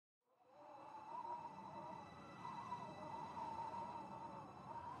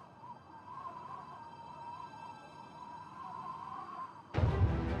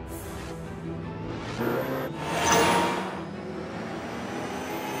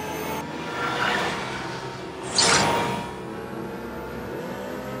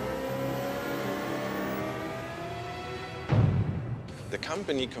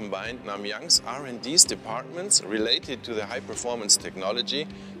company combined Namyang's R&D's departments related to the high-performance technology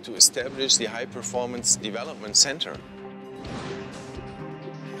to establish the High-Performance Development Center.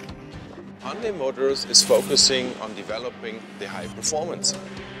 Hyundai Motors is focusing on developing the high performance.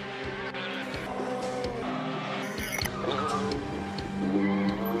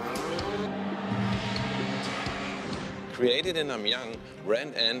 Created in Namyang,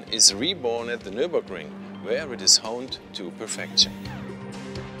 Gran N is reborn at the Nürburgring, where it is honed to perfection.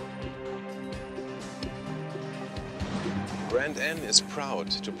 Gran N is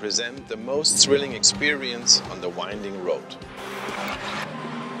proud to present the most thrilling experience on the winding road.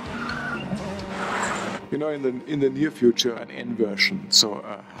 You know, in the near future, an N version, so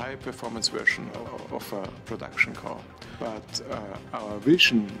a high-performance version of a production car. But our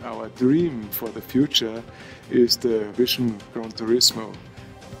vision, our dream for the future is the Vision Gran Turismo.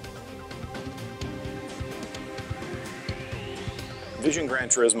 Vision Gran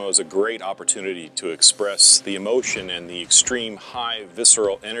Turismo is a great opportunity to express the emotion and the extreme high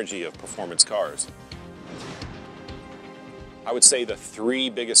visceral energy of performance cars. I would say the three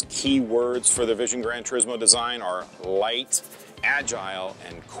biggest key words for the Vision Gran Turismo design are light, agile,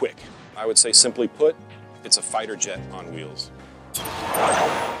 and quick. I would say, simply put, it's a fighter jet on wheels.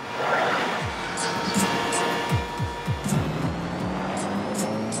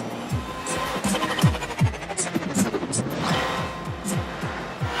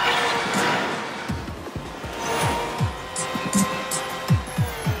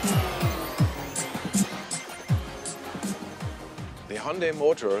 Hyundai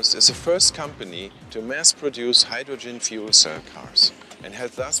Motors is the first company to mass-produce hydrogen fuel cell cars and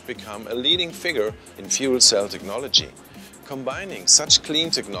has thus become a leading figure in fuel cell technology. Combining such clean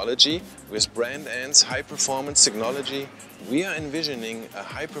technology with brand N's high-performance technology, we are envisioning a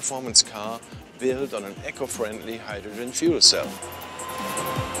high-performance car built on an eco-friendly hydrogen fuel cell.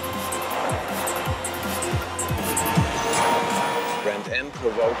 Brand N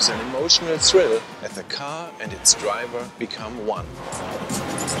provokes an emotional thrill as the car and its driver become one.